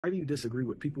Why do you disagree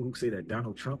with people who say that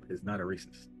Donald Trump is not a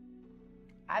racist?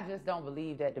 I just don't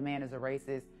believe that the man is a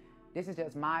racist. This is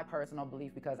just my personal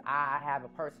belief because I have a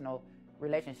personal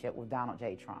relationship with Donald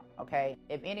J. Trump, okay?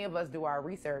 If any of us do our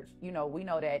research, we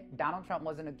know that Donald Trump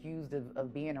wasn't accused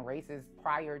of being a racist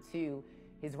prior to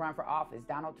his run for office.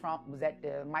 Donald Trump was at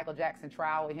the Michael Jackson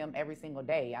trial with him every single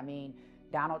day. I mean,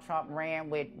 Donald Trump ran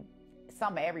with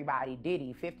some of everybody,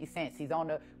 Diddy, 50 Cent. He's on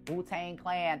the Wu-Tang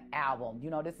Clan album.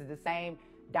 This is the same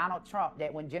Donald Trump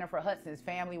that when Jennifer Hudson's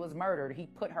family was murdered, he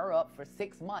put her up for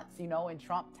 6 months, in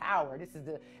Trump Tower. This is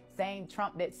the same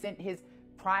Trump that sent his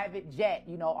private jet,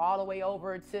 all the way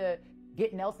over to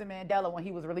get Nelson Mandela when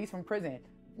he was released from prison.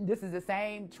 This is the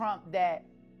same Trump that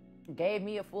gave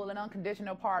me a full and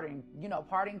unconditional pardon,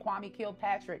 pardon Kwame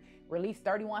Kilpatrick, released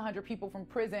 3,100 people from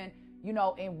prison,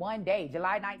 in one day,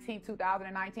 July 19,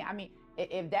 2019. I mean,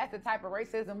 if that's the type of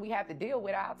racism we have to deal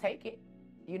with, I'll take it.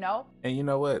 And you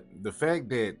know what? The fact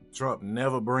that Trump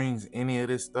never brings any of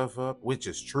this stuff up, which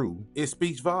is true, it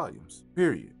speaks volumes,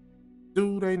 period.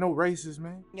 Dude ain't no racist,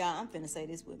 man. Yeah, I'm finna say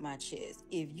this with my chest.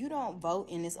 If you don't vote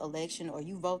in this election or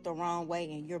you vote the wrong way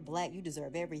and you're black, you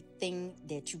deserve everything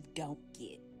that you don't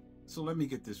get. So let me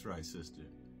get this right, sister.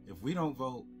 If we don't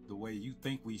vote the way you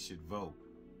think we should vote,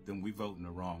 then we vote in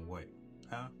the wrong way,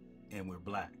 huh? And we're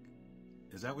black.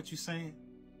 Is that what you're saying?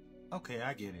 Okay,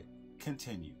 I get it.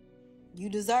 Continue. You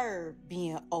deserve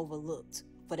being overlooked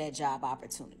for that job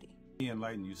opportunity. Let me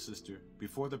enlighten you, sister.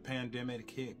 Before the pandemic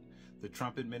hit, the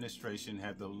Trump administration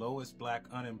had the lowest black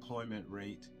unemployment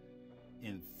rate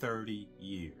in 30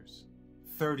 years.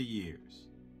 30 years.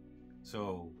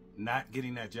 So not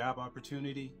getting that job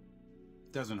opportunity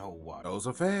doesn't hold water. Those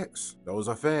are facts. Those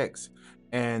are facts.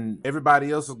 And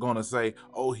everybody else is going to say,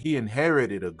 oh, he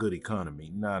inherited a good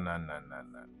economy. No.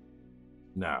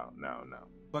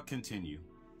 But continue.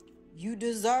 You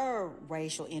deserve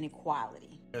racial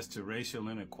inequality. As to racial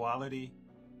inequality,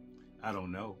 I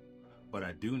don't know. But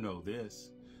I do know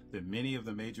this, that many of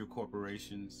the major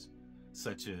corporations,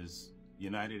 such as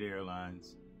United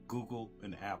Airlines, Google,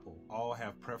 and Apple, all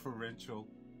have preferential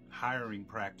hiring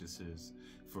practices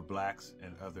for blacks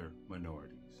and other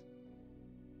minorities.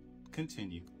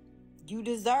 Continue. You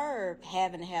deserve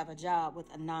having to have a job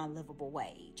with a non-livable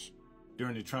wage.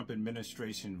 During the Trump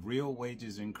administration, real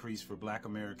wages increased for black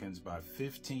Americans by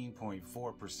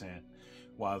 15.4%,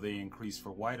 while they increased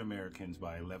for white Americans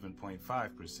by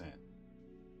 11.5%.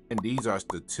 And these are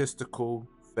statistical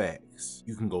facts.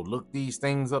 You can go look these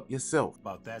things up yourself.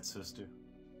 About that, sister.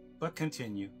 But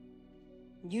continue.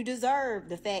 You deserve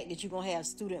the fact that you're going to have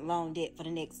student loan debt for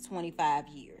the next 25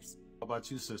 years. How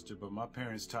about you, sister? But my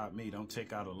parents taught me, don't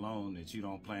take out a loan that you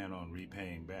don't plan on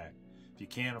repaying back. If you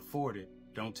can't afford it,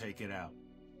 don't take it out.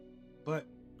 But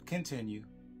continue.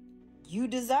 You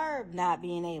deserve not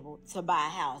being able to buy a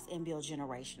house and build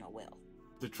generational wealth.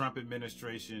 The Trump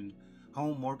administration,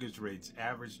 home mortgage rates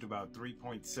averaged about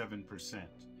 3.7%.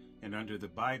 And under the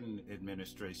Biden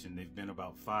administration, they've been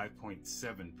about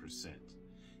 5.7%.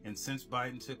 And since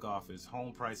Biden took office,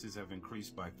 home prices have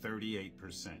increased by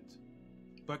 38%.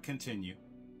 But continue.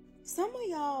 Some of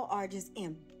y'all are just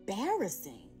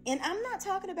embarrassing. And I'm not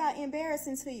talking about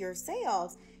embarrassing to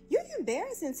yourselves. You're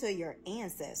embarrassing to your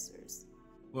ancestors.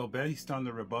 Well, based on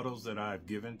the rebuttals that I've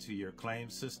given to your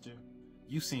claims, sister,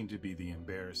 you seem to be the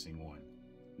embarrassing one,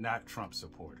 not Trump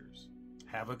supporters.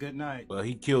 Have a good night. Well,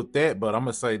 he killed that, but I'm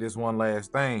going to say this one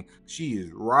last thing. She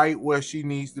is right where she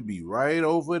needs to be, right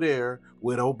over there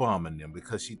with Obama and them,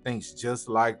 because she thinks just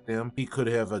like them. He could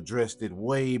have addressed it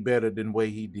way better than way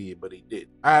he did, but he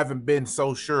didn't. I haven't been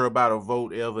so sure about a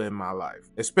vote ever in my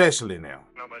life, especially now.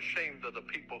 I'm ashamed of the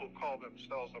people who call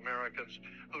themselves Americans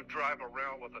who drive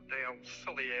around with a damn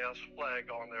silly-ass flag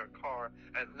on their car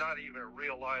and not even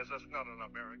realize that's not an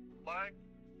American flag.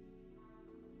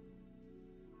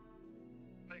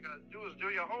 All you gotta do is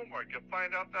do your homework and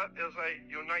find out that is a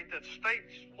United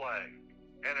States flag.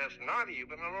 And it's not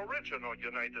even an original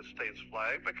United States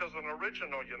flag, because an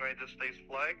original United States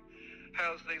flag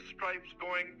has these stripes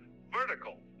going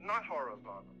vertical, not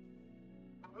horizontal.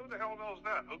 Who the hell knows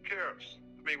that? Who cares?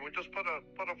 I mean, we just put a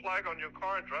flag on your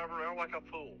car and drive around like a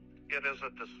fool. It is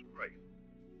a disgrace.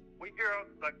 We hear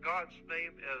that God's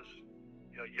name is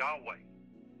Yahweh.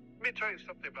 Let me tell you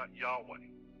something about Yahweh.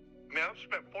 I mean, I've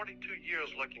spent 42 years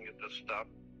looking at this stuff.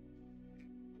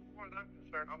 As far as I'm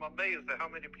concerned, I'm amazed at how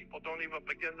many people don't even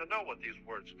begin to know what these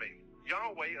words mean.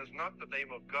 Yahweh is not the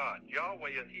name of God.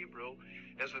 Yahweh in Hebrew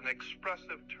is an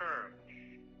expressive term.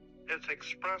 It's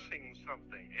expressing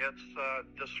something. It's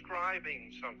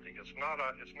describing something. It's not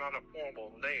a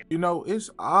formal name. You know, it's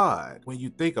odd when you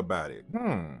think about it.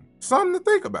 Something to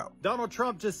think about. Donald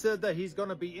Trump just said that he's going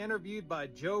to be interviewed by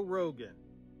Joe Rogan.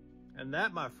 And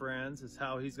that, my friends, is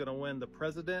how he's going to win the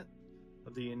President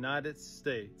of the United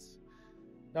States.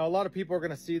 Now, a lot of people are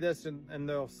going to see this and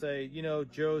they'll say, you know,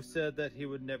 Joe said that he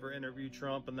would never interview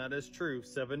Trump, and that is true.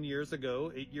 7 years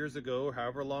ago, 8 years ago, or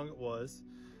however long it was,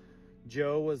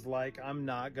 Joe was like, I'm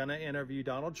not going to interview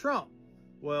Donald Trump.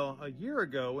 Well, a year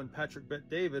ago, when Patrick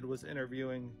Bet-David was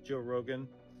interviewing Joe Rogan,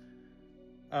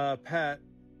 Pat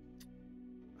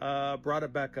brought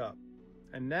it back up.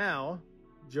 And now,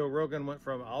 Joe Rogan went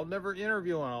from, I'll never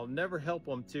interview him, I'll never help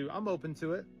him, to, I'm open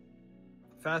to it.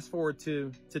 Fast forward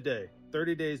to today,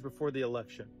 30 days before the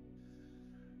election.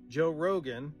 Joe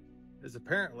Rogan is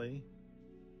apparently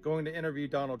going to interview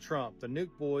Donald Trump. The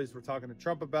Nuke boys were talking to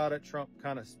Trump about it. Trump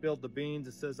kind of spilled the beans.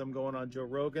 It says, I'm going on Joe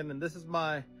Rogan. And this is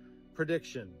my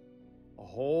prediction. A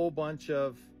whole bunch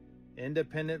of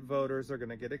independent voters are going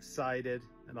to get excited,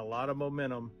 and a lot of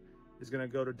momentum is going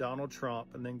to go to Donald Trump.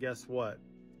 And then guess what?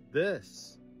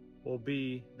 This will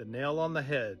be the nail on the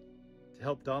head to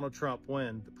help Donald Trump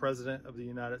win the President of the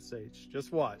United States.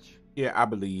 Just watch. Yeah, I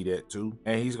believe that too.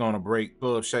 And he's gonna break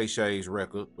Club Shay Shay's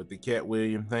record with the Cat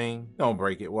Williams thing. Don't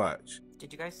break it, watch.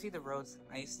 Did you guys see the roads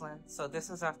in Iceland? So this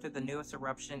is after the newest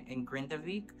eruption in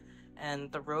Grindavik, and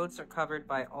the roads are covered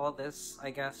by all this,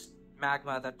 I guess,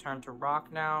 magma that turned to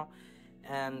rock now.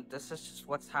 And this is just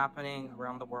what's happening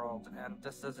around the world. And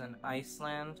this is in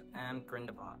Iceland and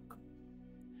Grindavik.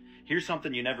 Here's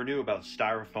something you never knew about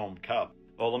styrofoam cup.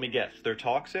 Well, let me guess, they're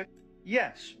toxic?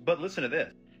 Yes, but listen to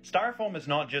this. Styrofoam is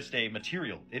not just a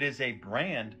material, it is a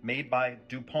brand made by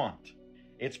DuPont.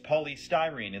 It's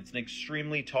polystyrene, it's an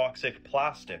extremely toxic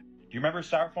plastic. Do you remember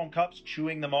styrofoam cups?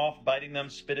 Chewing them off, biting them,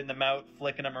 spitting them out,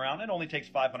 flicking them around? It only takes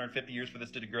 550 years for this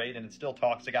to degrade, and it's still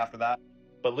toxic after that.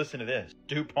 But listen to this,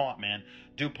 DuPont, man.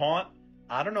 DuPont,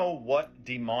 I don't know what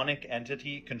demonic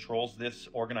entity controls this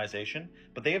organization,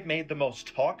 but they have made the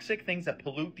most toxic things that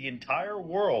pollute the entire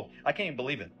world. I can't even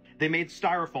believe it. They made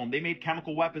styrofoam, they made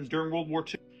chemical weapons during World War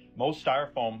II. Most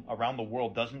styrofoam around the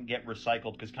world doesn't get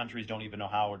recycled because countries don't even know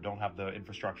how or don't have the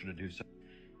infrastructure to do so.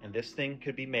 And this thing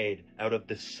could be made out of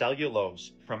the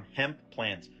cellulose from hemp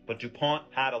plants. But DuPont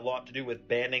had a lot to do with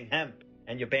banning hemp.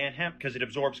 And you ban hemp because it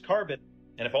absorbs carbon.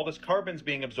 And if all this carbon's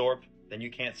being absorbed, then you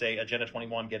can't say Agenda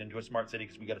 21 get into a smart city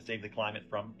because we got to save the climate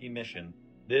from emission.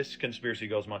 This conspiracy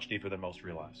goes much deeper than most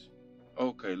realize.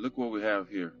 Okay, look what we have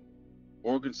here.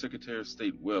 Oregon Secretary of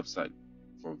State website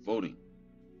for voting.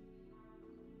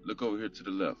 Look over here to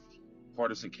the left.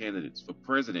 Partisan candidates for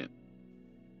president.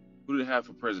 Who do they have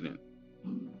for president?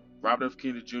 Robert F.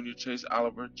 Kennedy Jr., Chase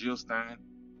Oliver, Jill Stein,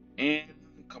 and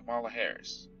Kamala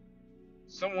Harris.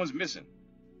 Someone's missing.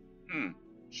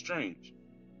 Strange.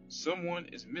 Someone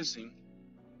is missing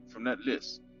from that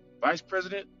list. Vice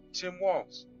President Tim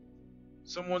Walz.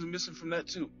 Someone's missing from that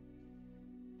too.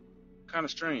 Kind of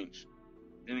strange.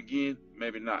 Then again,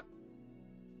 maybe not.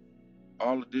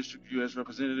 All the district U.S.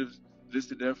 representatives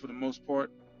listed there for the most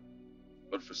part,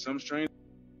 but for some strange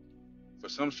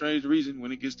reason,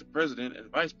 when it gets to president and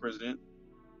vice president,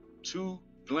 two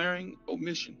glaring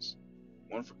omissions.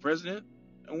 One for president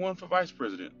and one for vice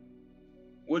president.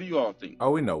 What do you all think?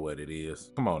 Oh, we know what it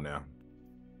is. Come on now.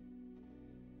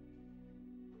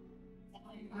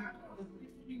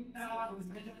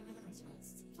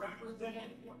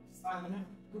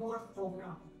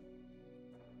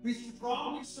 We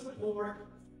strongly support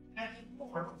and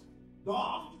support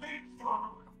Donald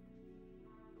Trump.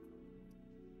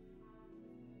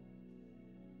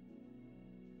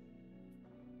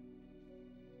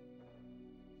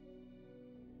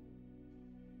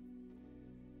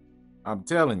 I'm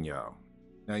telling y'all.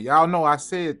 Now, y'all know I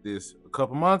said this a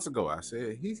couple months ago. I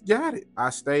said, he's got it. I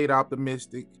stayed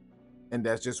optimistic, and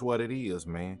that's just what it is,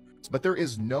 man. But there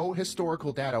is no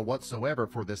historical data whatsoever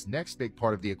for this next big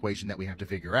part of the equation that we have to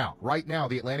figure out. Right now,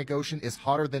 the Atlantic Ocean is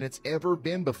hotter than it's ever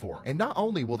been before. And not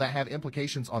only will that have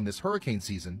implications on this hurricane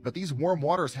season, but these warm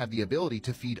waters have the ability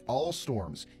to feed all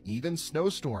storms, even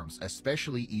snowstorms,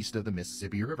 especially east of the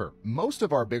Mississippi River. Most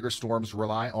of our bigger storms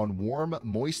rely on warm,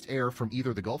 moist air from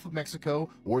either the Gulf of Mexico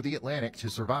or the Atlantic to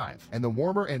survive. And the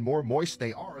warmer and more moist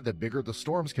they are, the bigger the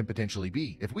storms can potentially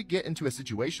be. If we get into a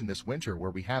situation this winter where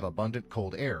we have abundant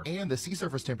cold air, and the sea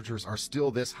surface temperatures are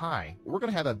still this high, we're going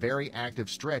to have a very active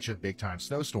stretch of big-time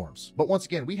snowstorms. But once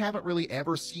again, we haven't really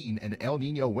ever seen an El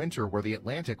Nino winter where the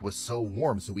Atlantic was so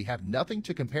warm, so we have nothing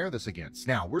to compare this against.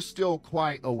 Now, we're still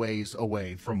quite a ways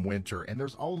away from winter, and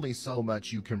there's only so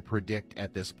much you can predict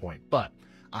at this point. But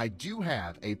I do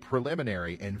have a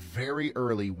preliminary and very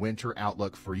early winter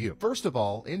outlook for you. First of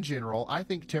all, in general, I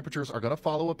think temperatures are going to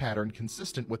follow a pattern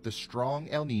consistent with the strong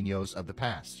El Niños of the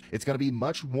past. It's going to be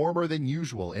much warmer than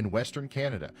usual in Western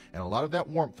Canada, and a lot of that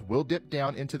warmth will dip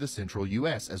down into the central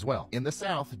U.S. as well. In the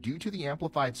south, due to the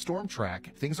amplified storm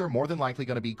track, things are more than likely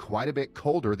going to be quite a bit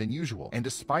colder than usual. And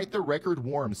despite the record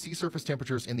warm sea surface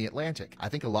temperatures in the Atlantic, I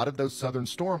think a lot of those southern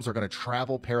storms are going to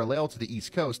travel parallel to the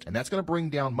East Coast, and that's going to bring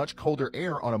down much colder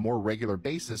air on a more regular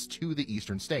basis to the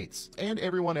eastern states. And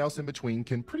everyone else in between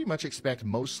can pretty much expect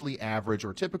mostly average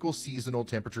or typical seasonal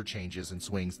temperature changes and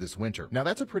swings this winter. Now,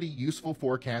 that's a pretty useful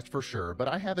forecast for sure, but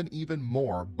I have an even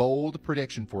more bold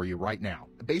prediction for you right now.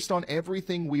 Based on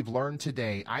everything we've learned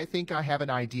today, I think I have an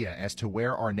idea as to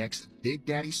where our next Big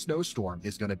Daddy snowstorm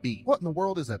is going to be. What in the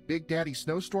world is a Big Daddy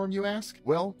snowstorm, you ask?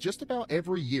 Well, just about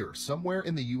every year, somewhere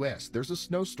in the U.S., there's a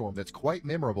snowstorm that's quite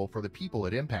memorable for the people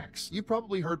it impacts. You've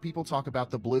probably heard people talk about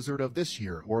the blizzard of this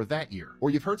year or that year. Or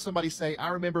you've heard somebody say, I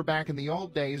remember back in the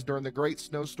old days during the great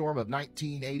snowstorm of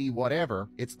 1980 whatever.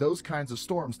 It's those kinds of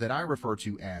storms that I refer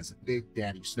to as Big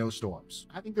Daddy snowstorms.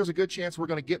 I think there's a good chance we're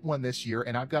going to get one this year,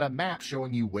 and I've got a map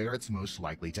showing you where it's most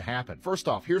likely to happen. First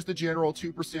off, here's the general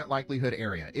 2% likelihood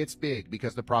area. It's big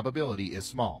because the probability is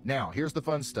small. Now, here's the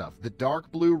fun stuff. The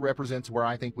dark blue represents where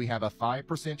I think we have a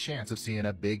 5% chance of seeing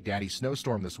a Big Daddy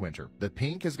snowstorm this winter. The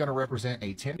pink is going to represent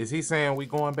a 10%. Is he saying we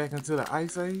going back into the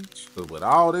ice age? Because with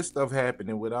all this stuff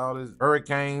happening, with all this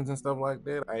hurricanes and stuff like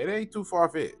that, it ain't too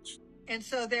far-fetched. And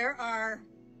so there are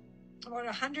about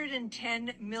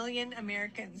 110 million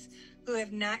Americans who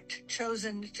have not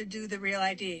chosen to do the Real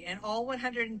ID, and all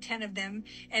 110 of them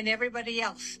and everybody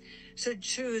else should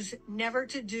choose never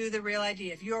to do the Real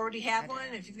ID. If you already have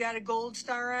one, if you've got a gold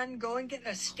star on, go and get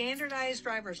a standardized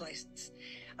driver's license.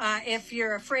 If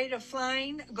you're afraid of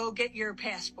flying, go get your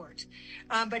passport.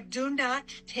 But do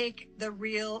not take the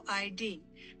Real ID.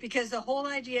 Because the whole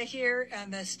idea here,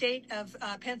 the state of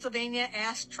Pennsylvania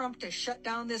asked Trump to shut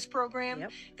down this program.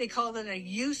 Yep. They called it a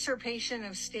usurpation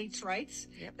of states' rights.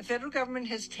 Yep. The federal government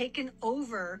has taken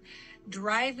over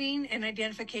driving and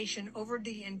identification over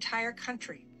the entire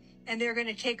country. And they're going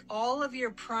to take all of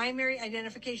your primary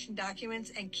identification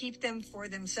documents and keep them for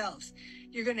themselves.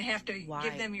 You're going to have to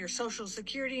give them your social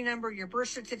security number, your birth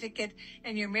certificate,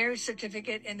 and your marriage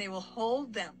certificate, and they will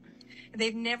hold them.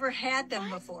 They've never had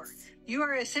them before. You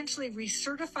are essentially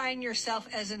recertifying yourself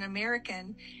as an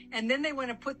American, and then they want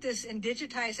to put this and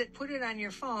digitize it, put it on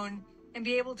your phone, and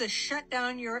be able to shut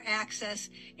down your access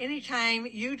anytime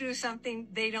you do something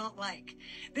they don't like.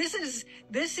 This is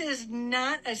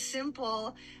not a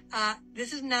simple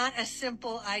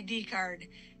ID card,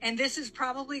 and this is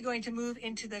probably going to move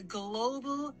into the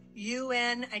global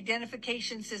UN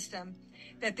identification system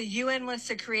that the UN wants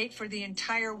to create for the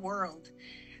entire world.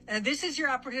 This is your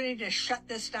opportunity to shut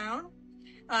this down.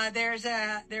 There is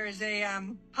a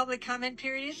public comment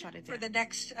period for the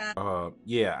next.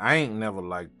 Yeah, I ain't never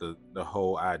liked the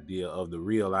whole idea of the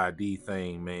Real ID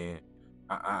thing, man.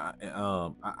 I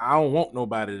don't want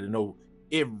nobody to know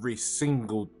every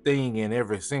single thing and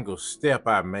every single step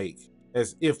I make,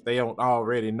 as if they don't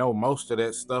already know most of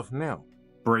that stuff now.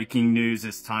 Breaking news,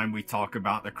 it's time we talk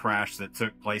about the crash that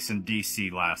took place in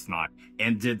DC last night.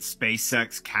 And did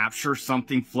SpaceX capture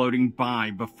something floating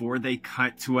by before they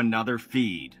cut to another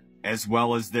feed? As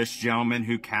well as this gentleman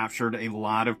who captured a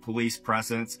lot of police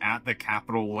presence at the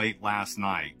Capitol late last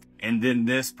night. And then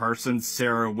this person,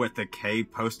 Sarah with a K,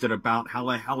 posted about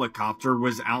how a helicopter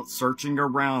was out searching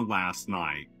around last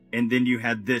night. And then you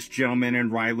had this gentleman in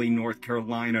Raleigh, North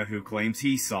Carolina, who claims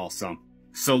he saw something.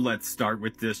 So let's start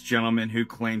with this gentleman who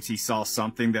claims he saw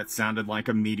something that sounded like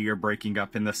a meteor breaking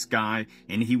up in the sky,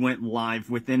 and he went live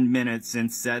within minutes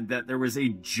and said that there was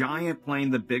a giant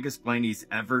plane, the biggest plane he's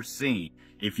ever seen.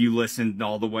 If you listened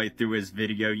all the way through his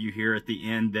video, you hear at the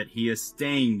end that he is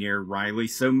staying near Raleigh,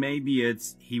 so maybe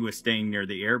he was staying near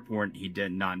the airport and he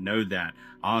did not know that.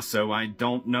 Also, I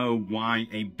don't know why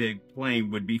a big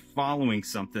plane would be following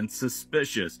something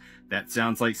suspicious. That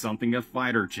sounds like something a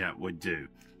fighter jet would do.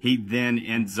 He then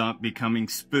ends up becoming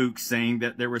spooked, saying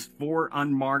that there was 4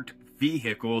 unmarked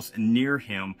vehicles near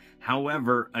him.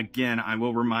 However, again, I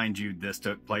will remind you this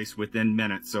took place within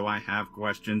minutes, so I have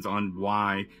questions on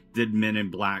why did Men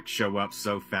in Black show up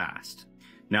so fast.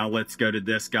 Now let's go to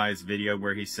this guy's video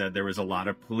where he said there was a lot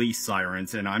of police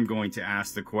sirens, and I'm going to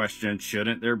ask the question,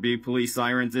 shouldn't there be police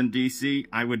sirens in DC?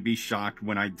 I would be shocked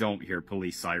when I don't hear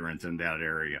police sirens in that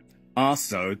area.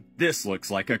 Also, this looks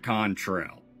like a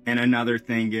contrail. And another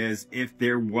thing is, if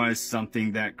there was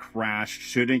something that crashed,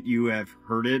 shouldn't you have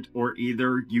heard it? Or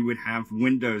either you would have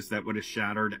windows that would have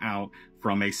shattered out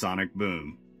from a sonic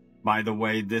boom. By the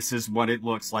way, this is what it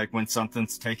looks like when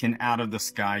something's taken out of the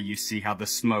sky. You see how the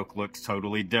smoke looks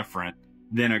totally different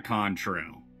than a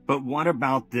contrail. But what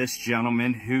about this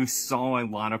gentleman who saw a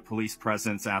lot of police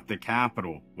presence at the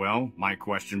Capitol? Well, my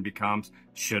question becomes,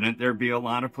 shouldn't there be a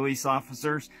lot of police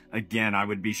officers? Again, I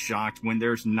would be shocked when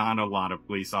there's not a lot of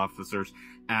police officers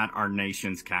at our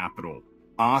nation's capital.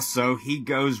 Also, he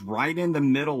goes right in the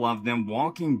middle of them,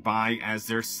 walking by as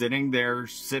they're sitting there,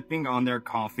 sipping on their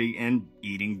coffee and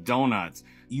eating donuts.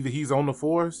 Either he's on the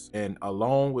force and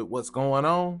along with what's going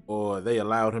on, or they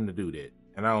allowed him to do that.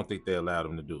 And I don't think they allowed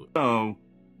him to do it. So,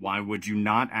 why would you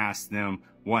not ask them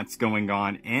what's going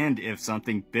on? And if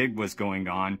something big was going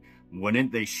on,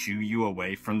 wouldn't they shoo you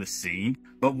away from the scene?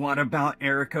 But what about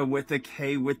Erica with a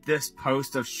K with this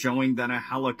post of showing that a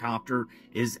helicopter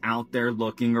is out there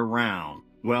looking around?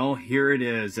 Well, here it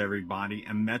is, everybody.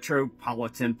 A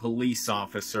Metropolitan Police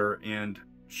officer, and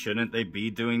shouldn't they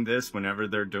be doing this whenever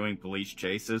they're doing police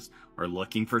chases or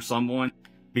looking for someone?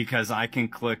 Because I can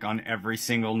click on every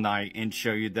single night and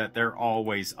show you that they're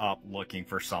always up looking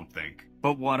for something.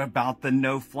 But what about the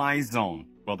no-fly zone?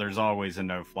 Well, there's always a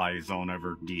no-fly zone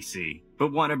over DC.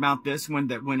 But what about this one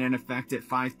that went in effect at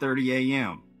 5:30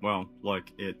 a.m.? Well, look,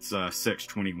 it's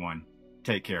 6:21.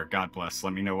 Take care. God bless.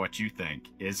 Let me know what you think.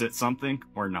 Is it something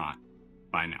or not?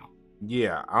 Bye now.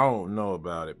 Yeah, I don't know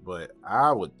about it, but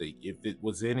I would think if it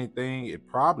was anything, it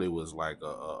probably was like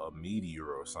a meteor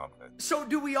or something. So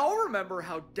do we all remember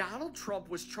how Donald Trump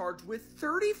was charged with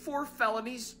 34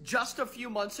 felonies just a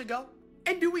few months ago?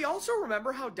 And do we also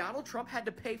remember how Donald Trump had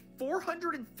to pay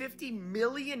 $450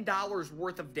 million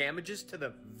worth of damages to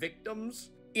the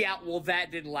victims? Yeah, well,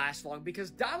 that didn't last long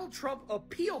because Donald Trump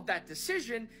appealed that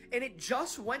decision and it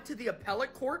just went to the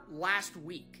appellate court last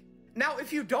week. Now,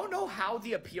 if you don't know how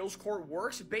the appeals court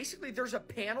works, basically there's a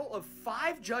panel of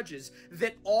 5 judges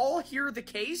that all hear the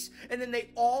case and then they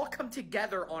all come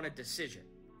together on a decision.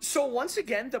 So once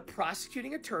again, the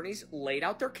prosecuting attorneys laid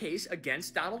out their case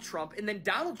against Donald Trump, and then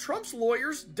Donald Trump's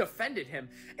lawyers defended him.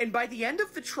 And by the end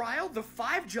of the trial, the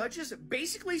 5 judges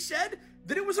basically said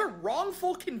that it was a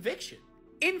wrongful conviction.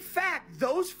 In fact,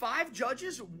 those 5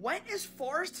 judges went as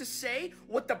far as to say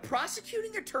what the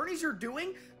prosecuting attorneys are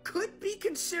doing could be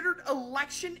considered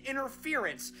election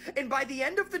interference. And by the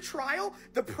end of the trial,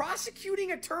 the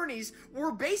prosecuting attorneys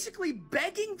were basically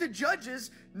begging the judges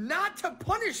not to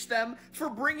punish them for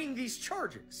bringing these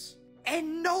charges.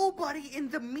 And nobody in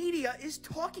the media is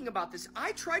talking about this.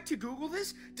 I tried to Google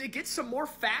this to get some more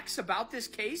facts about this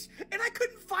case, and I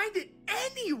couldn't find it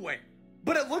anywhere.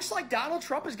 But it looks like Donald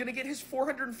Trump is going to get his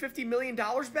 $450 million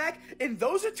back, and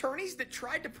those attorneys that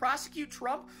tried to prosecute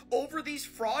Trump over these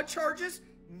fraud charges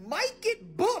might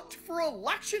get booked for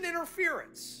election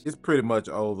interference. It's pretty much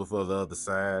over for the other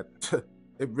side.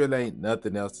 It really ain't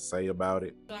nothing else to say about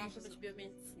it.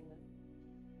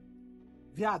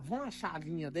 Viado, vamos achar a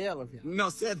linha dela, viado?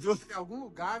 Não, você é doido em algum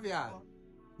lugar, viado.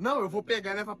 Não, eu vou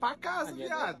pegar e levar pra casa,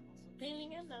 viado. Não tem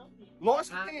linha, não.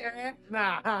 Lógico que tem,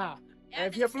 é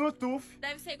via Bluetooth.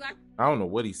 Deve ser igual. I don't know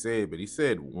what he said, but he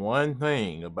said one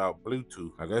thing about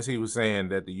Bluetooth. I guess he was saying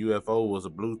that the UFO was a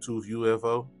Bluetooth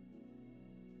UFO.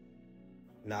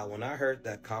 Now, when I heard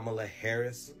that Kamala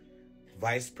Harris,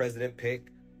 vice president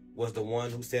pick, was the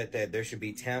one who said that there should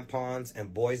be tampons in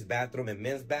boys' bathroom and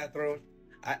men's bathroom,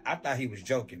 I thought he was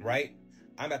joking, right?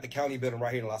 I'm at the county building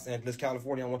right here in Los Angeles,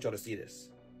 California. I want y'all to see this.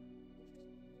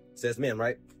 It says men,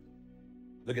 right?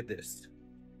 Look at this.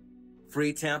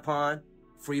 Free tampon,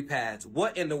 free pads.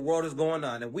 What in the world is going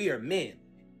on? And we are men.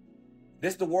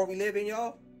 This the world we live in,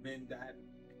 y'all? Men died.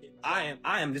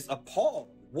 I am just appalled.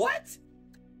 What?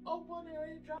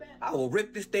 I will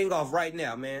rip this thing off right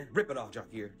now, man. Rip it off,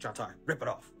 Jatir. Rip it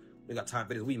off. We got time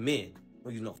for this. We men.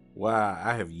 What do you know? Wow,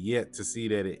 I have yet to see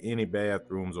that in any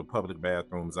bathrooms or public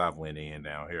bathrooms I've went in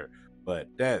down here. But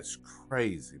that's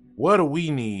crazy. What do we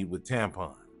need with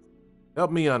tampons?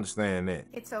 Help me understand that.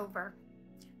 It's over.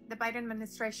 The Biden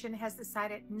administration has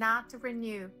decided not to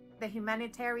renew the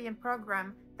humanitarian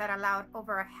program that allowed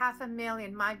over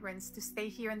 500,000 migrants to stay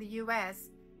here in the U.S.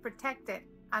 protected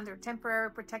under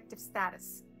temporary protective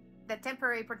status. The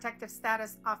temporary protective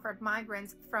status offered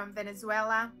migrants from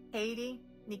Venezuela, Haiti,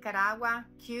 Nicaragua,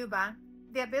 Cuba,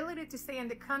 the ability to stay in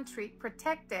the country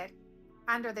protected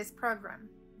under this program.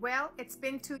 Well, it's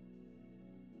been 2 years.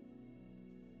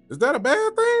 Is that a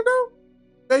bad thing, though?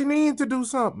 They need to do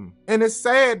something. And it's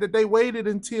sad that they waited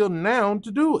until now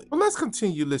to do it. But let's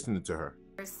continue listening to her.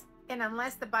 And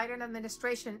unless the Biden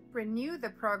administration renew the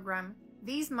program,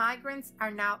 these migrants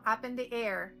are now up in the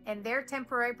air, and their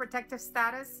temporary protective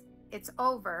status, it's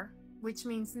over, which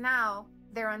means now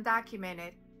they're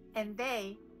undocumented and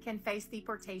they can face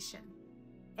deportation.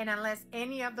 And unless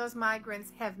any of those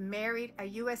migrants have married a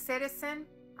U.S. citizen,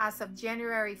 as of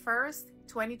January 1st,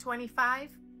 2025,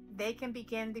 they can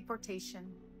begin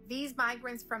deportation. These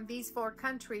migrants from these 4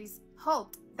 countries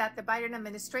hoped that the Biden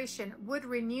administration would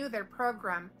renew their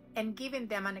program and giving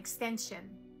them an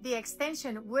extension. The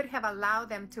extension would have allowed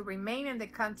them to remain in the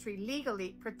country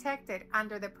legally protected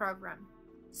under the program.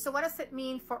 So what does it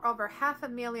mean for over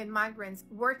 500,000 migrants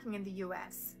working in the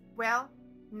U.S.? Well,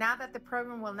 now that the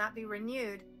program will not be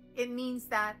renewed, it means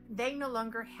that they no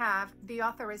longer have the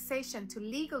authorization to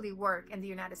legally work in the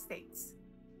United States.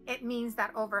 It means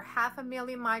that over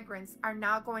 500,000 migrants are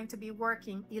now going to be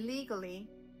working illegally.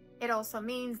 It also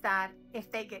means that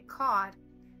if they get caught,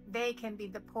 they can be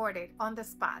deported on the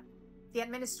spot. The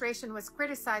administration was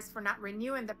criticized for not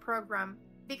renewing the program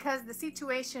because the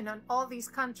situation in all these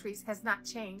countries has not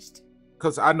changed.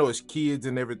 Because I know it's kids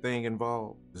and everything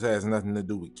involved. This has nothing to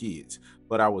do with kids.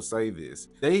 But I would say this.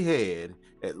 They had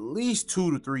at least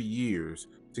 2 to 3 years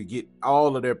to get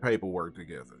all of their paperwork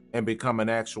together and become an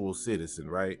actual citizen,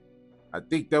 right? I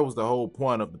think that was the whole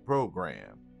point of the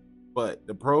program. But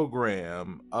the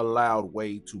program allowed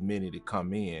way too many to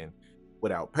come in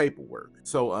without paperwork.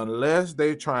 So unless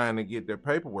they're trying to get their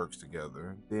paperwork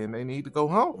together, then they need to go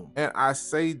home. And I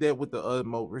say that with the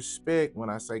utmost respect when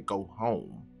I say go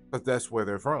home, because that's where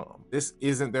they're from. This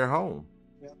isn't their home.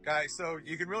 Guys, so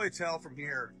you can really tell from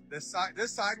here, this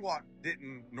sidewalk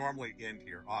didn't normally end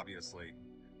here, obviously.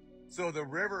 So the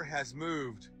river has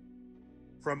moved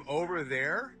from over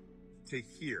there to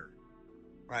here,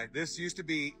 right? This used to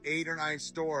be 8 or 9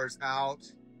 stores out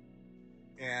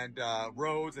and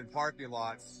roads and parking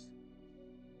lots,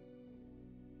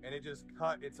 and it just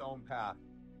cut its own path.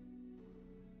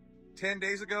 10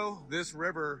 days ago, this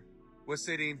river was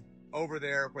sitting over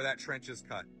there where that trench is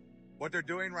cut. What they're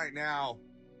doing right now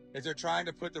is they're trying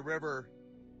to put the river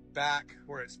back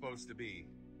where it's supposed to be.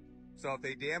 So if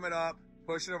they dam it up,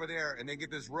 push it over there, and then get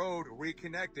this road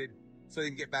reconnected so they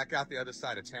can get back out the other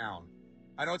side of town.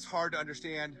 I know it's hard to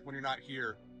understand when you're not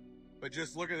here, but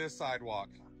just look at this sidewalk.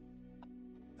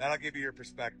 That'll give you your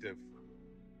perspective.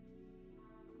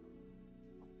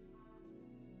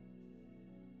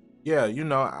 Yeah, you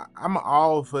know, I'm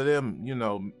all for them, you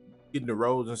know, getting the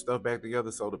roads and stuff back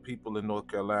together so the people in North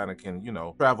Carolina can, you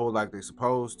know, travel like they're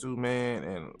supposed to, man.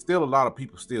 And still a lot of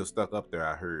people still stuck up there,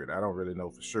 I heard. I don't really know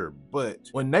for sure. But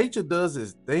when nature does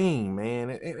its thing,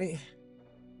 man,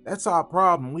 that's our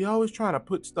problem. We always trying to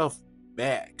put stuff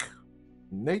back.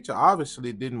 Nature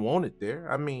obviously didn't want it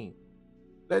there. I mean,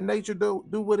 let nature do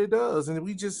what it does, and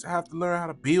we just have to learn how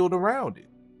to build around it.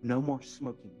 No more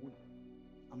smoking weed.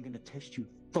 I'm going to test you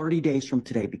 30 days from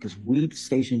today because weed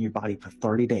stays in your body for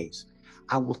 30 days.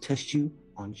 I will test you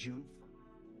on June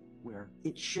 1st, where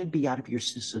it should be out of your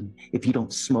system if you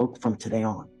don't smoke from today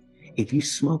on. If you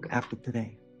smoke after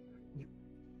today, you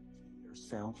give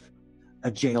yourself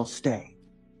a jail stay.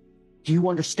 Do you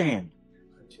understand?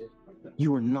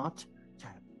 You are not to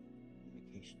have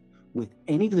communication with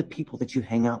any of the people that you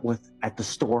hang out with at the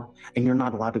store, and you're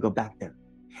not allowed to go back there.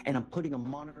 And I'm putting a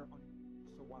monitor on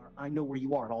you so I know where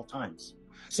you are at all times.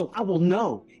 So I will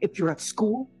know if you're at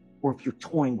school or if you're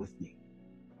toying with me.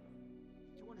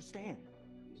 Do you understand?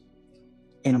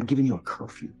 And I'm giving you a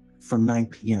curfew from 9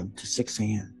 p.m. to 6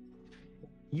 a.m.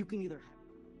 You can either have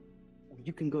it or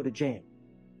you can go to jail.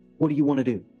 What do you want to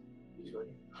do?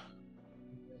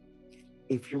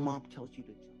 If your mom tells you to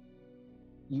jump,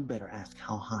 you better ask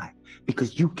how high,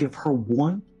 because you give her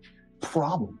one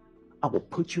problem, I will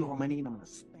put you on my knee and I'm going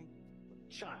to spank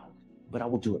the child, but I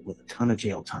will do it with a ton of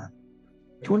jail time.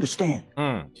 Do you understand?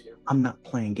 I'm not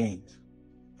playing games,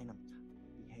 and I'm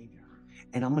behavior,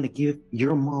 and I'm going to give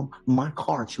your mom my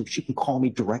card so she can call me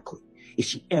directly if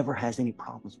she ever has any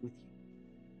problems with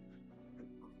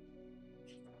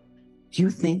you. Do you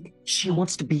think she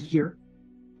wants to be here?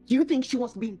 Do you think she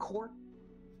wants to be in court?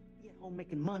 Be at home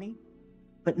making money?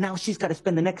 But now she's got to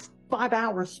spend the next 5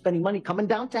 hours spending money coming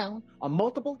downtown on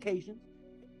multiple occasions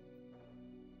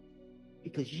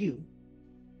because you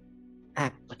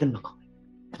act like a knucklehead.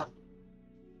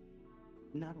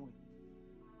 Not only,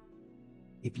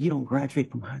 if you don't graduate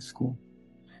from high school,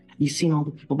 you seen all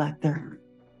the people back there?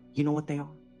 You know what they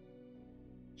are?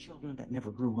 Children that never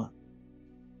grew up.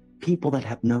 People that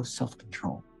have no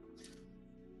self-control.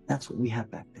 That's what we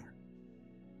have back there.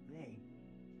 They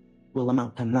will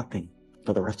amount to nothing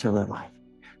for the rest of their life.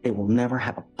 They will never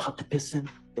have a pot to piss in.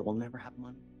 They will never have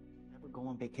money. Never go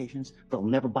on vacations. They'll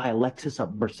never buy a Lexus or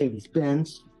Mercedes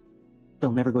Benz.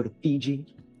 They'll never go to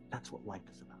Fiji. That's what life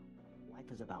is about.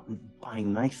 Life is about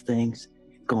buying nice things,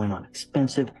 going on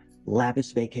expensive,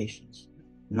 lavish vacations,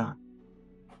 not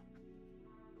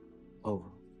over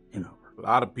and over. A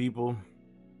lot of people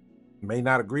May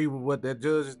not agree with what that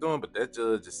judge is doing, but that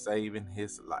judge is saving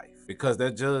his life because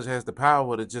that judge has the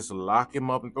power to just lock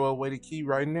him up and throw away the key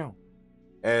right now.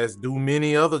 As do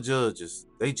many other judges.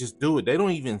 They just do it. They don't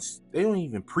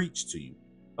even preach to you.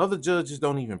 Other judges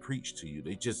don't even preach to you.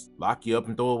 They just lock you up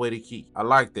and throw away the key. I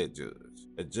like that judge.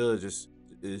 That judge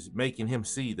is making him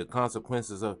see the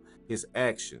consequences of his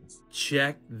actions.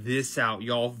 Check this out,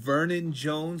 y'all. Vernon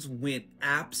Jones went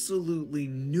absolutely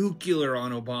nuclear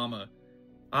on Obama.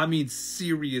 I mean,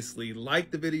 seriously, like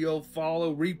the video,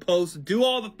 follow, repost, do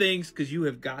all the things, because you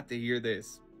have got to hear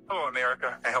this. Hello,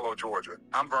 America, and hello, Georgia.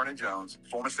 I'm Vernon Jones,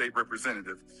 former state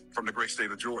representative from the great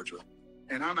state of Georgia.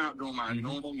 And I'm out doing my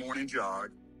normal morning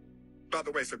jog. By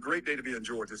the way, it's a great day to be in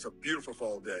Georgia. It's a beautiful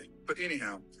fall day. But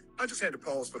anyhow, I just had to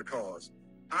pause for the cause.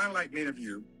 I, like many of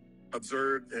you,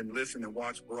 observed and listened and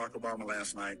watched Barack Obama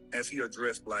last night as he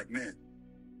addressed black men.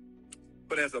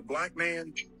 But as a black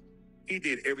man, he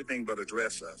did everything but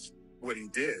address us. What he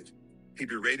did, he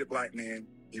berated black men,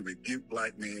 he rebuked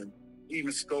black men, he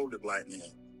even scolded black men.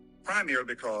 Primarily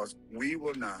because we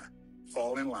will not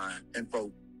fall in line and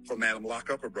vote for Madam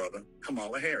Lock-Up Her Brother,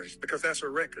 Kamala Harris, because that's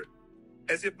her record.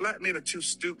 As if black men are too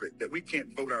stupid that we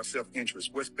can't vote our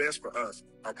self-interest, what's best for us,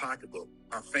 our pocketbook,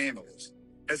 our families.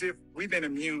 As if we've been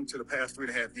immune to the past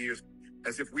 3.5 years,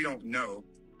 as if we don't know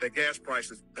that gas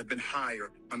prices have been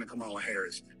higher under Kamala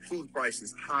Harris, food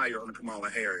prices higher under Kamala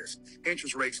Harris,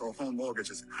 interest rates on home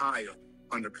mortgages higher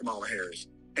under Kamala Harris,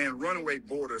 and runaway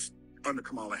borders under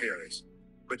Kamala Harris.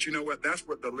 But you know what? That's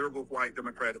what the liberal white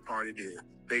Democratic Party did.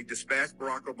 They dispatched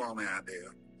Barack Obama out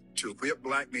there to whip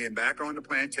black men back on the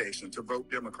plantation to vote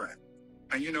Democrat.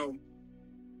 And you know,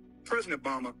 President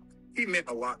Obama, he meant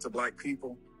a lot to black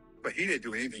people, but he didn't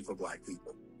do anything for black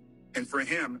people. And for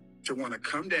him to want to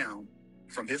come down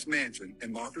from his mansion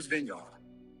in Martha's Vineyard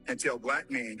and tell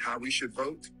black men how we should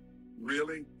vote,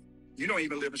 really? You don't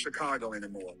even live in Chicago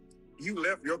anymore. You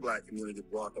left your black community,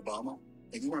 Barack Obama,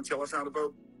 and you want to tell us how to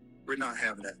vote? We're not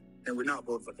having that. And we're not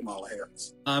voting for Kamala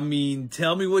Harris. I mean,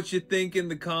 tell me what you think in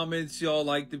the comments. Y'all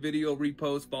like the video,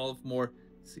 repost, follow for more.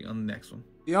 See you on the next one.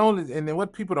 And then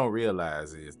what people don't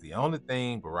realize is the only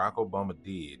thing Barack Obama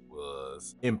did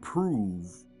was improve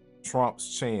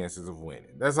Trump's chances of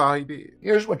winning. That's all he did.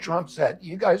 Here's what Trump said.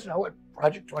 You guys know what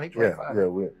Project 2025?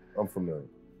 Yeah, I'm familiar.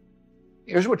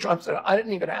 Here's what Trump said. I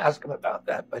didn't even ask him about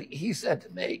that, but he said to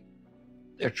me,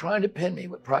 they're trying to pin me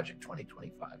with Project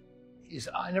 2025. He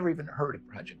said, I never even heard of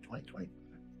Project 2025.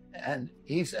 And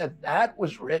he said, that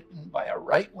was written by a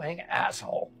right-wing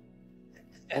asshole.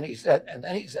 And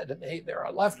then he said to me, there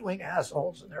are left-wing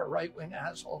assholes and there are right-wing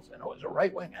assholes. And it was a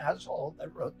right-wing asshole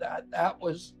that wrote that. That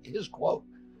was his quote.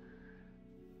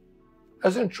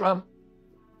 President Trump,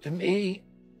 to me,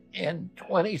 in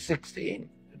 2016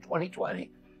 to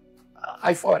 2020,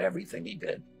 I fought everything he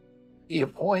did. He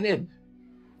appointed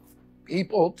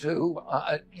people to,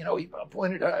 he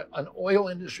appointed an oil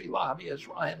industry lobbyist,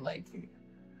 Ryan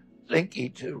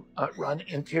Zinke, to run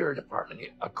Interior Department,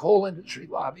 a coal industry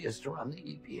lobbyist to run the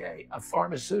EPA, a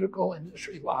pharmaceutical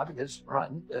industry lobbyist to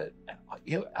run the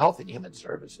Health and Human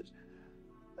Services,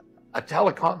 a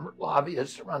telecom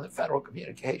lobbyist to run the Federal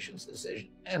Communications Decision,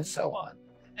 and so on.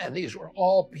 And these were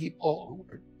all people who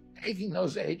were taking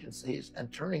those agencies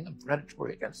and turning them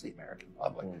predatory against the American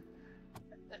public.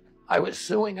 I was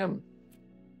suing him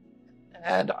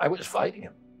and I was fighting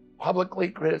him, publicly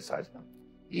criticizing him.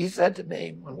 He said to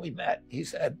me when we met, he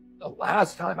said, the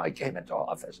last time I came into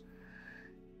office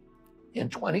in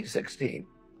 2016,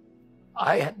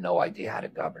 I had no idea how to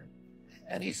govern.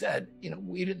 And he said,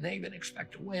 we didn't even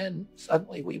expect to win.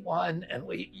 Suddenly we won, and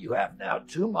you have now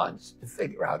 2 months to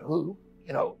figure out who,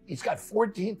 he's got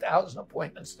 14,000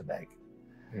 appointments to make.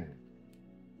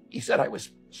 He said, I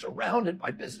was surrounded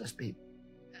by business people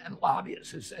and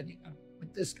lobbyists who said,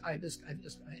 with this guy, this guy,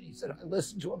 this guy. And he said, I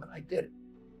listened to him and I did it.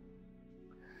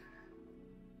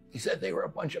 He said they were a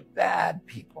bunch of bad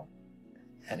people.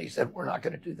 And he said, we're not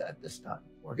going to do that this time.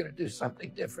 We're going to do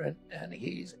something different. And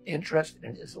he's interested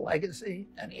in his legacy,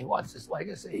 and he wants his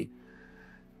legacy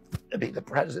to be the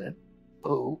president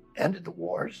who ended the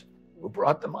wars, who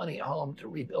brought the money home to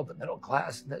rebuild the middle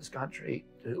class in this country,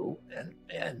 who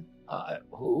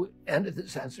ended the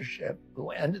censorship, who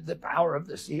ended the power of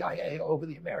the CIA over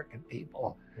the American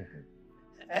people,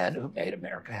 and who made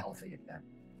America healthy again.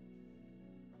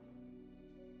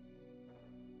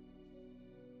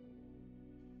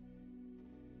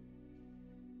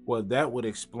 Well, that would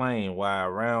explain why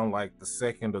around like the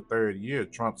second or third year,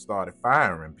 Trump started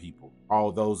firing people,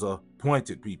 all those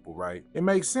appointed people, right? It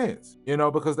makes sense,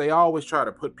 because they always try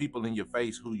to put people in your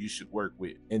face who you should work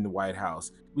with in the White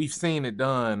House. We've seen it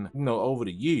done, over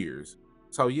the years.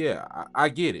 So yeah, I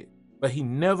get it. But he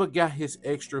never got his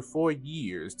extra 4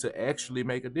 years to actually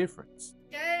make a difference.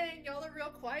 Dang, y'all are real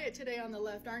quiet today on the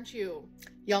left, aren't you?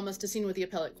 Y'all must have seen what the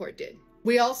appellate court did.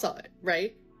 We all saw it,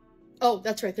 right? Oh,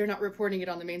 that's right, they're not reporting it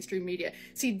on the mainstream media.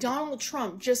 See, Donald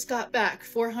Trump just got back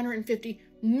 $450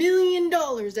 million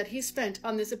that he spent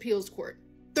on this appeals court.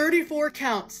 34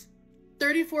 counts.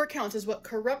 34 counts is what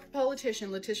corrupt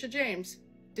politician Letitia James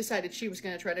decided she was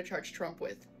going to try to charge Trump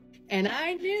with. And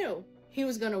I knew he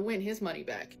was going to win his money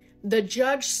back. The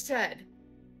judge said,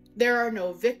 there are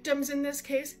no victims in this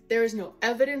case. There is no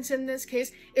evidence in this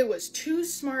case. It was two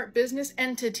smart business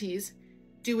entities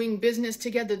doing business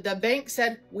together. The bank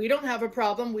said, we don't have a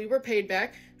problem. We were paid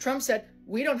back. Trump said,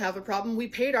 we don't have a problem. We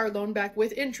paid our loan back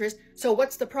with interest. So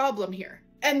what's the problem here?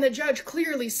 And the judge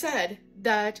clearly said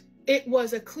that it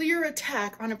was a clear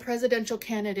attack on a presidential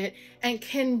candidate and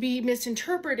can be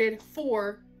misinterpreted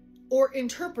for or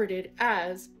interpreted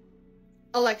as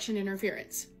election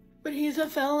interference. But he's a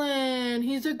felon.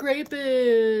 He's a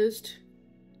rapist.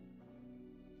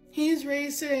 He's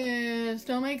racist.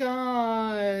 Oh my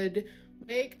God.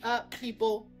 Wake up,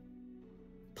 people.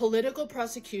 Political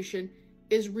prosecution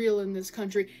is real in this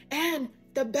country. And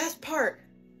the best part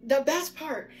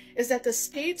is that the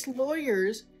state's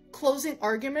lawyers' closing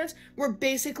arguments were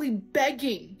basically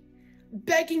begging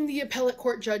the appellate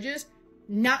court judges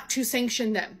not to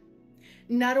sanction them.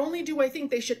 Not only do I think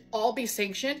they should all be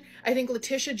sanctioned, I think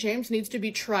Letitia James needs to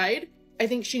be tried. I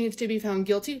think she needs to be found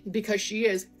guilty, because she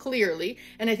is, clearly,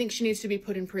 and I think she needs to be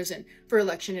put in prison for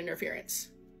election interference.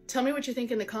 Tell me what you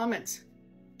think in the comments.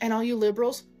 And all you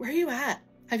liberals, where are you at?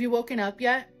 Have you woken up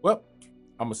yet? Well,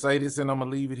 I'm going to say this and I'm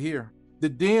going to leave it here. The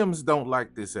Dems don't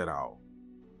like this at all.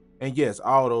 And yes,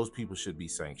 all those people should be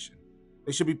sanctioned.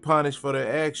 They should be punished for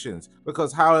their actions,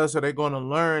 because how else are they going to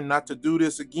learn not to do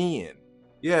this again?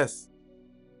 Yes,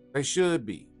 they should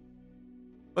be.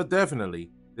 But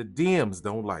definitely, the Dems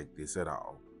don't like this at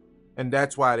all. And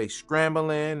that's why they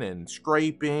scrambling and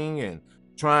scraping and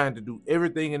trying to do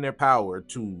everything in their power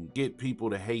to get people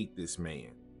to hate this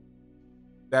man.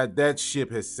 That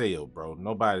ship has sailed, bro.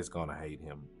 Nobody's gonna hate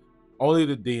him. Only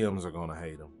the Dems are gonna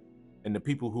hate him. And the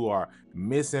people who are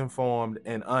misinformed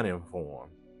and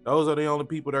uninformed, those are the only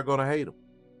people that are gonna hate him.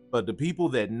 But the people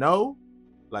that know,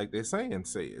 like their saying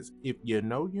says, if you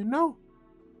know, you know.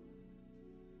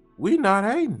 We not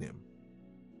hating him.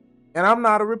 And I'm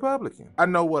not a Republican. I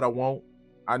know what I want.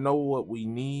 I know what we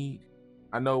need.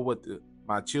 I know what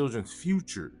my children's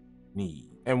future need.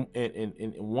 And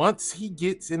once he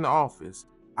gets in office,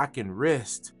 I can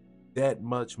rest that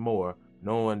much more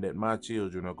knowing that my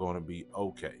children are going to be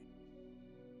okay.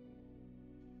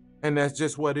 And that's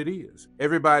just what it is.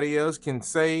 Everybody else can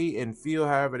say and feel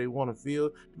however they want to feel.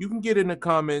 You can get in the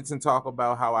comments and talk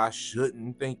about how I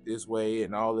shouldn't think this way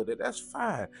and all of that. That's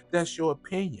fine. That's your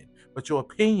opinion. But your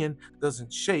opinion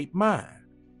doesn't shape mine,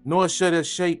 nor should it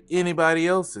shape anybody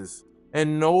else's,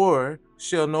 and nor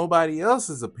shall nobody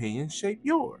else's opinion shape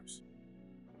yours.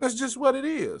 That's just what it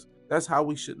is. That's how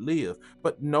we should live.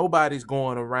 But nobody's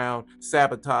going around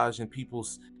sabotaging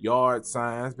people's yard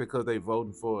signs because they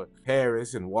voting for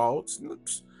Harris and Waltz.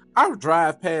 I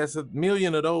drive past 1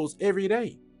 million of those every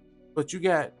day. But you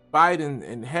got Biden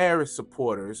and Harris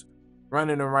supporters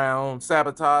running around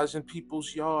sabotaging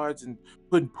people's yards and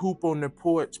putting poop on their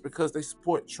porch because they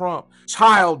support Trump.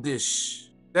 Childish.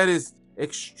 That is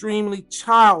extremely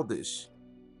childish.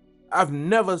 I've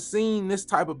never seen this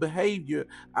type of behavior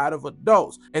out of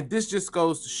adults. And this just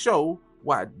goes to show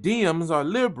why Dems are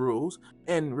liberals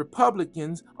and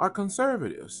Republicans are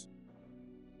conservatives.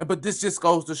 But this just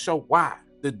goes to show why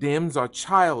the Dems are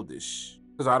childish.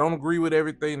 Because I don't agree with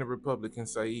everything the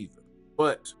Republicans say either.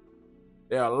 But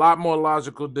they're a lot more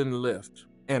logical than the left.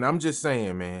 And I'm just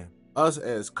saying, man, us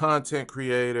as content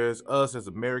creators, us as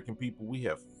American people, we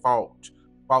have fought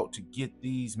to get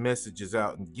these messages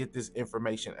out and get this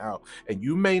information out. And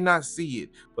you may not see it,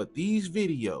 but these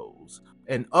videos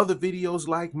and other videos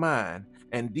like mine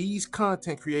and these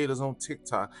content creators on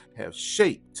TikTok have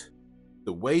shaped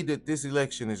the way that this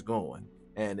election is going.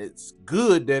 And it's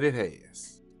good that it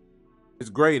has. It's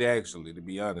great, actually, to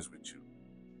be honest with you.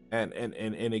 And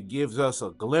it gives us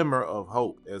a glimmer of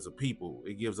hope as a people.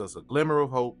 It gives us a glimmer of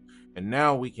hope. And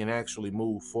now we can actually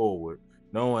move forward,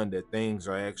 knowing that things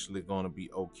are actually going to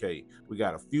be okay. We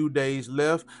got a few days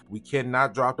left. We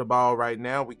cannot drop the ball right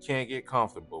now. We can't get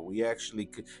comfortable. We actually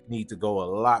need to go a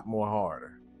lot more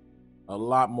harder. A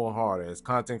lot more harder as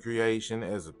content creation,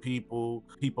 as a people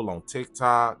on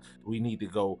TikTok. We need to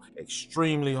go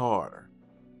extremely harder.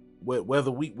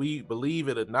 Whether we believe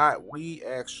it or not, we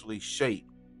actually shape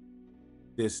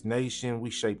this nation. We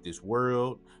shape this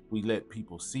world. We let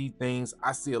people see things.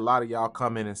 I see a lot of y'all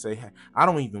come in and say, hey, I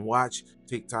don't even watch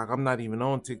TikTok. I'm not even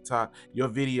on TikTok. Your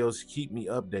videos keep me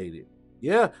updated.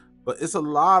 Yeah, but it's a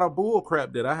lot of bull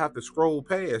crap that I have to scroll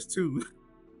past too.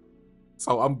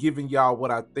 So I'm giving y'all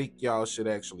what I think y'all should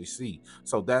actually see.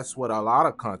 So that's what a lot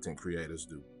of content creators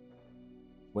do.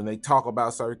 When they talk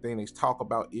about certain things, they talk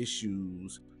about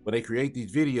issues. When they create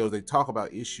these videos, they talk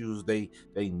about issues they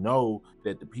know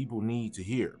that the people need to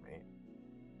hear, man.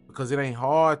 Because it ain't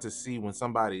hard to see when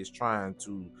somebody is trying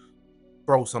to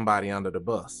throw somebody under the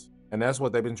bus. And that's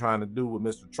what they've been trying to do with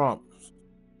Mr. Trump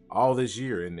all this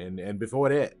year and before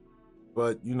that.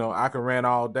 But, you know, I can rant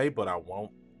all day, but I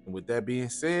won't. And with that being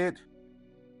said,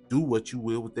 do what you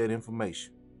will with that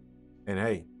information. And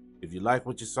hey, if you like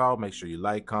what you saw, make sure you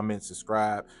like, comment,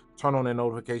 subscribe, turn on that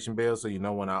notification bell so you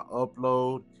know when I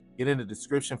upload. Get in the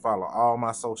description, follow all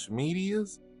my social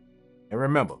medias. And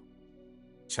remember,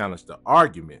 challenge the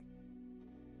argument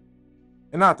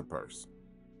and not the person.